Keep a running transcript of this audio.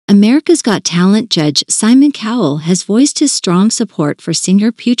America's Got Talent judge Simon Cowell has voiced his strong support for singer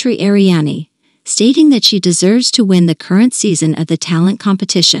Putri Ariani, stating that she deserves to win the current season of the talent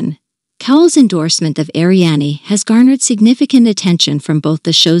competition. Cowell's endorsement of Ariani has garnered significant attention from both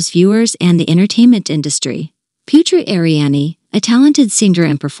the show's viewers and the entertainment industry. Putri Ariani, a talented singer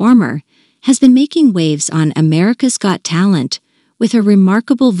and performer, has been making waves on America's Got Talent with her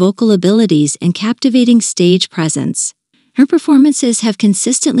remarkable vocal abilities and captivating stage presence. Her performances have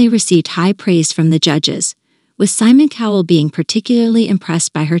consistently received high praise from the judges, with Simon Cowell being particularly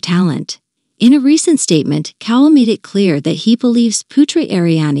impressed by her talent. In a recent statement, Cowell made it clear that he believes Putri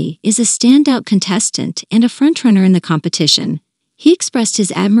Ariani is a standout contestant and a frontrunner in the competition. He expressed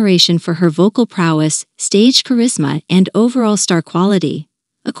his admiration for her vocal prowess, stage charisma, and overall star quality.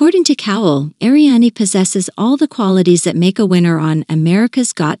 According to Cowell, Ariani possesses all the qualities that make a winner on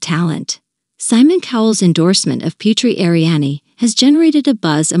America's Got Talent. Simon Cowell's endorsement of Putri Ariani has generated a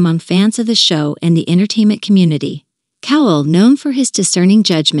buzz among fans of the show and the entertainment community. Cowell, known for his discerning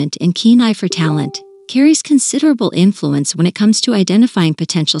judgment and keen eye for talent, carries considerable influence when it comes to identifying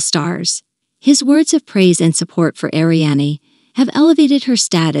potential stars. His words of praise and support for Ariani have elevated her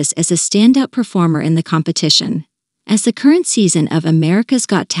status as a standout performer in the competition. As the current season of America's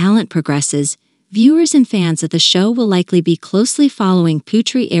Got Talent progresses, viewers and fans of the show will likely be closely following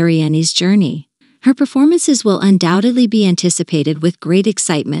Putri Ariani's journey. Her performances will undoubtedly be anticipated with great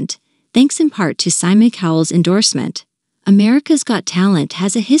excitement, thanks in part to Simon Cowell's endorsement. America's Got Talent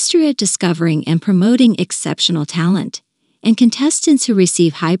has a history of discovering and promoting exceptional talent, and contestants who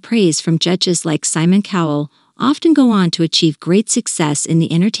receive high praise from judges like Simon Cowell often go on to achieve great success in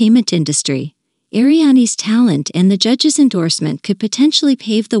the entertainment industry. Ariani's talent and the judge's endorsement could potentially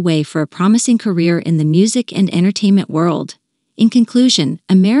pave the way for a promising career in the music and entertainment world. In conclusion,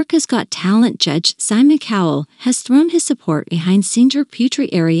 America's Got Talent judge Simon Cowell has thrown his support behind singer Putri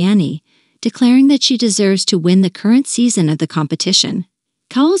Ariani, declaring that she deserves to win the current season of the competition.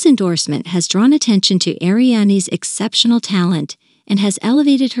 Cowell's endorsement has drawn attention to Ariani's exceptional talent and has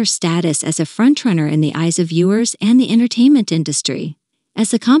elevated her status as a frontrunner in the eyes of viewers and the entertainment industry.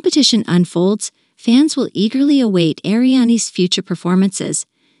 As the competition unfolds, fans will eagerly await Ariani's future performances,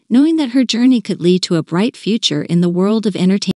 knowing that her journey could lead to a bright future in the world of entertainment.